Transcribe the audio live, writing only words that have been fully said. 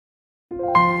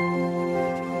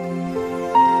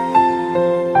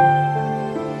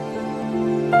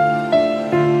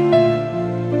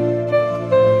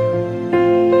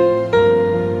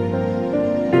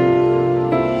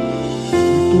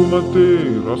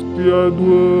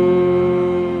RASTHIYADUWA.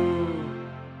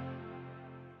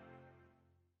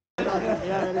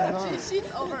 She's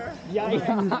over. Yeah. Where are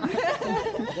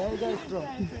you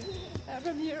from?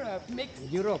 From Europe. Mixed.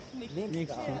 Europe.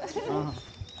 Mixed.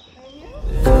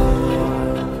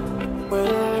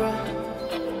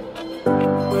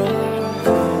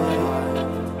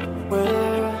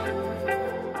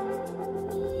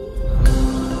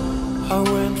 I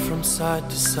went from side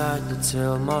to side to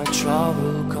tell my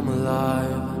trouble come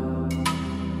alive.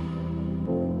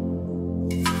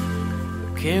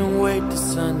 Can't wait, the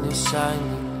sun is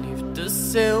shining, lift the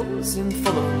sails and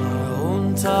follow my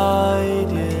own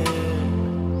tide, yeah.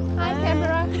 Hi,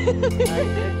 camera.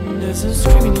 There's a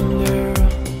screaming in there,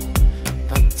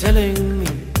 not telling me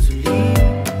to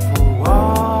leave for a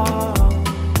while.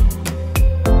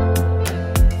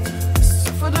 So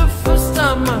for the first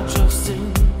time I trust in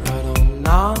right on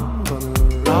now, I'm gonna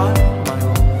ride my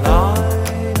own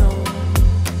line. Oh,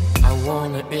 I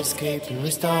wanna escape and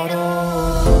restart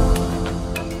all.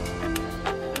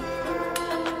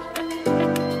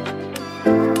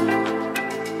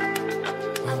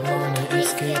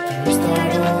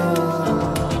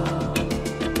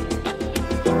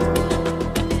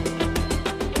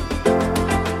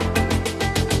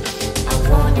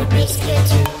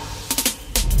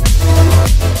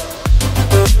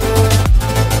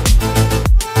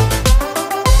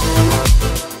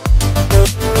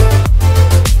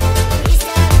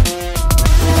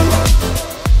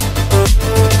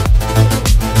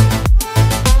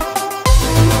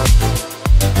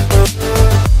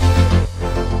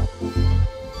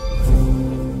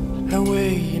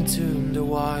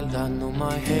 I know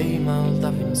my aim, I'll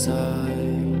dive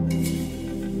inside.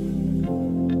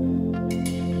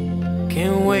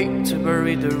 Can't wait to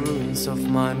bury the ruins of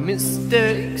my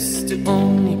mistakes, to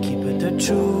only keep it the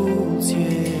truth,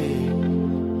 yeah.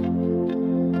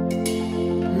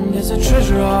 There's a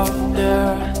treasure out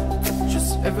there,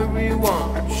 just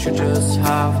everyone should just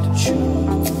have to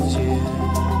choose, yeah.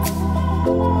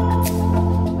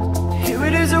 Here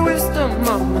it is, a wisdom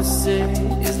I must say,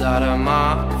 is that I'm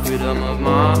my freedom of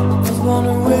mind is one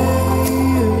away.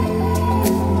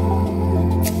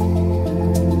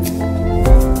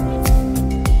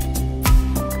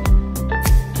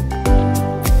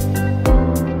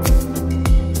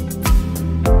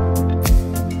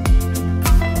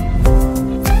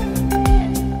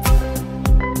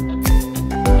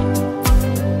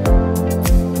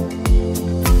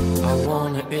 I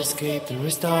wanna escape and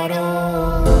restart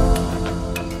all.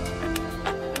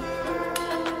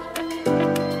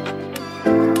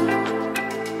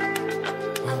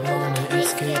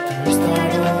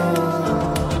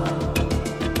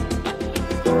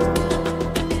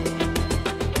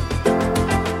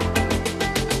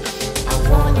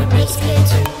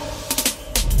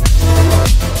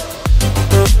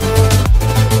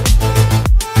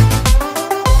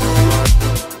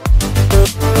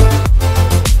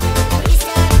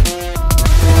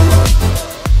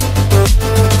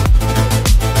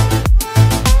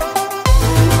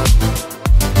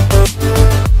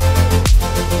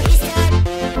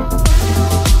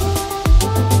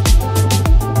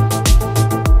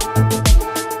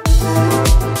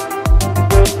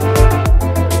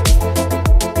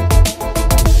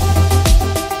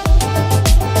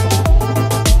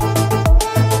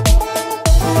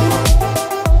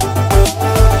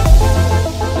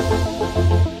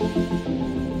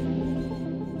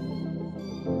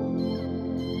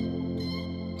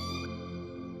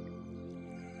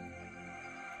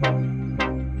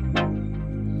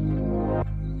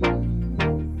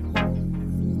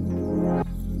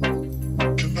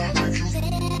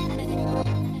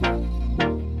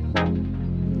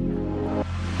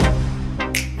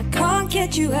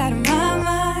 Get you out of my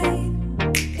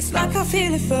mind. It's like I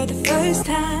feel it for the first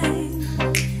time.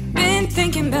 Been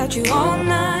thinking about you all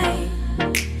night.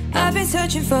 I've been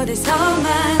searching for this all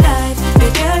my life.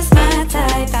 You're just my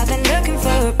type. I've been looking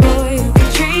for a boy who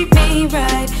can treat me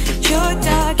right. Your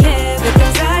dark hair with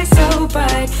those eyes so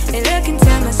bright, they look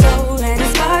into my soul and it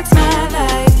sparks my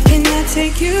life. Can I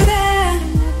take you there?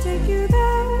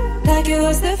 Like it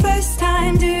was the first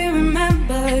time, do you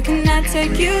remember? Can I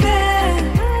take you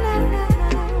there?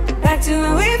 Back to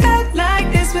when we felt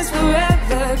like this was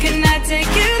forever. Can I take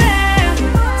you there?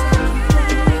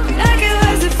 Like it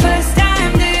was the first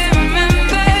time, do you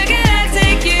remember? Can I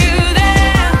take you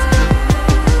there?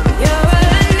 You're what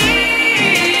I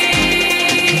need.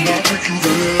 Can I take you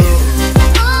there?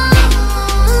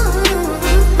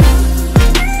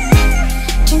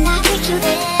 Can I take you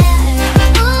there?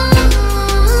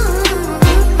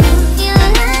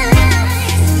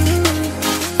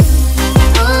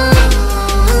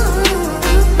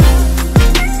 Can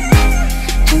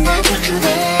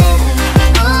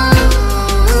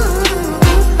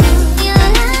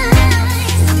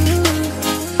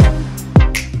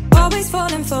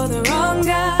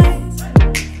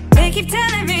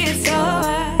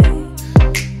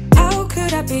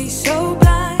be so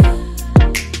blind.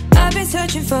 I've been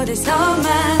searching for this all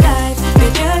my life.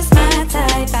 You're just my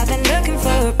type. I've been looking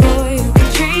for a boy who can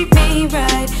treat me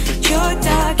right. Your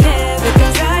dark hair with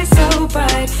those eyes so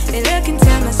bright, they look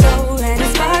into my soul and it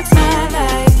sparks my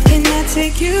life. Can I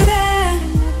take you there?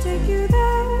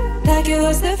 Like it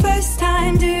was the first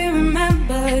time, do you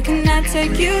remember? Can I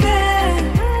take you there?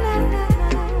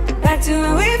 Back to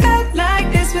when we felt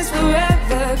like this was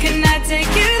forever. Can I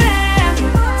take you there?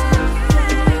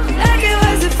 Like it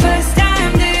was the first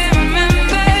time, do you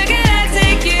remember? Can I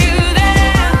take you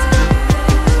there?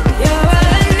 You're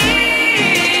all I need.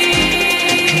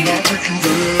 Can I take you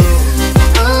there?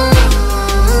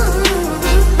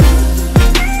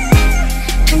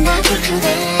 Can I take you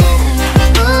there?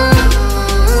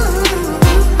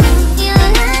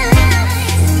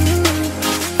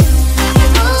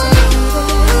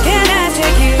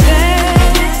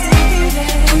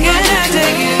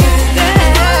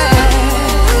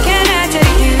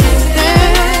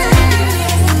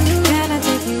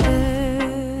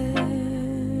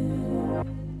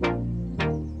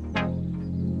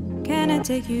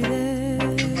 Take you there.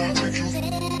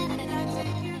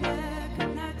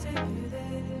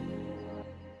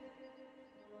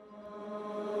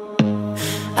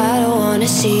 I don't wanna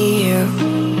see you,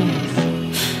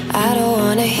 I don't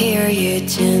wanna hear you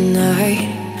tonight.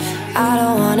 I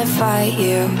don't wanna fight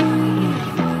you,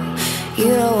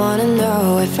 you don't wanna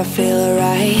know if I feel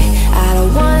alright. I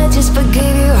don't wanna just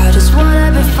forgive you, I just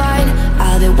wanna be fine.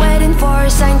 I'll be waiting for a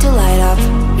sign to light up,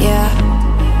 yeah.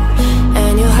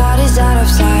 And your heart is out of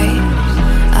sight,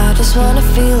 I just wanna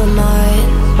feel mine.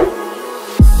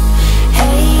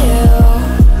 Hey you,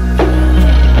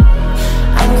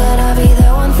 I'm gonna be the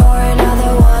one for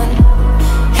another one.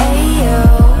 Hey you,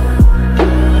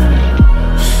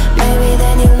 maybe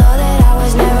then you'll know that I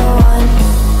was never one.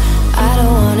 I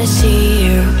don't wanna see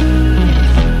you,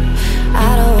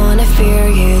 I don't wanna fear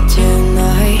you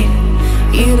tonight.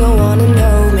 You don't wanna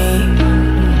know me,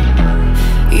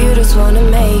 you just wanna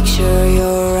make sure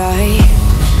you're right.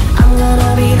 I'm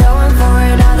gonna be the one for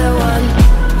another one.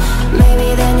 Maybe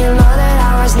then you'll know that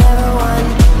I was never one.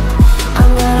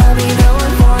 I'm gonna be the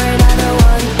one for another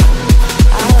one.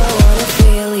 I don't wanna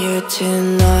feel you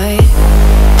tonight.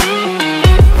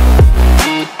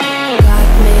 Got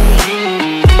me.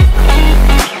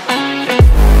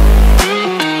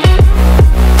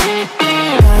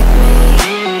 Got me.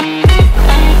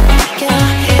 Can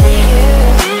I hear you?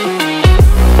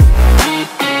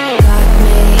 Got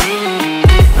me.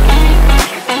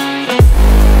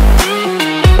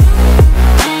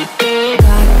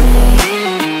 Got me.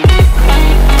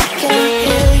 Can I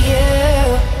hear you?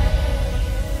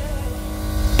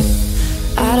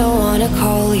 I don't wanna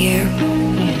call you,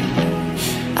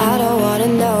 I don't wanna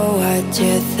know what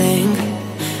you think.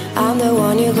 I'm the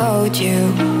one you go to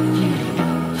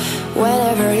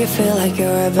whenever you feel like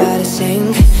you're about to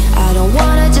sink. I don't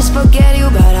wanna just forget you,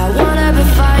 but I wanna be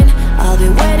fine. I'll be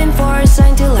waiting for a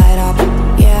sign to light up,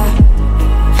 yeah.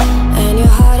 And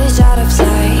your heart is out of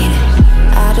sight,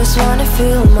 I just wanna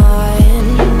feel mine.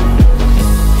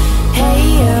 Hey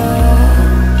you,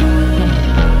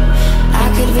 I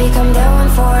could become the one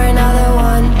for another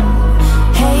one.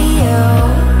 Hey you,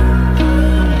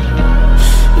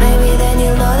 maybe then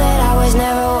you'll know that I was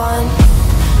never one.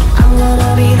 I'm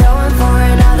gonna be the one for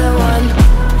another one.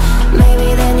 Maybe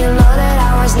then you'll know that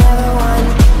I was never one.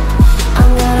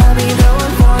 I'm gonna be the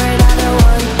one for another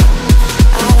one.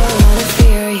 I don't wanna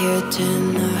fear you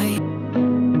tonight.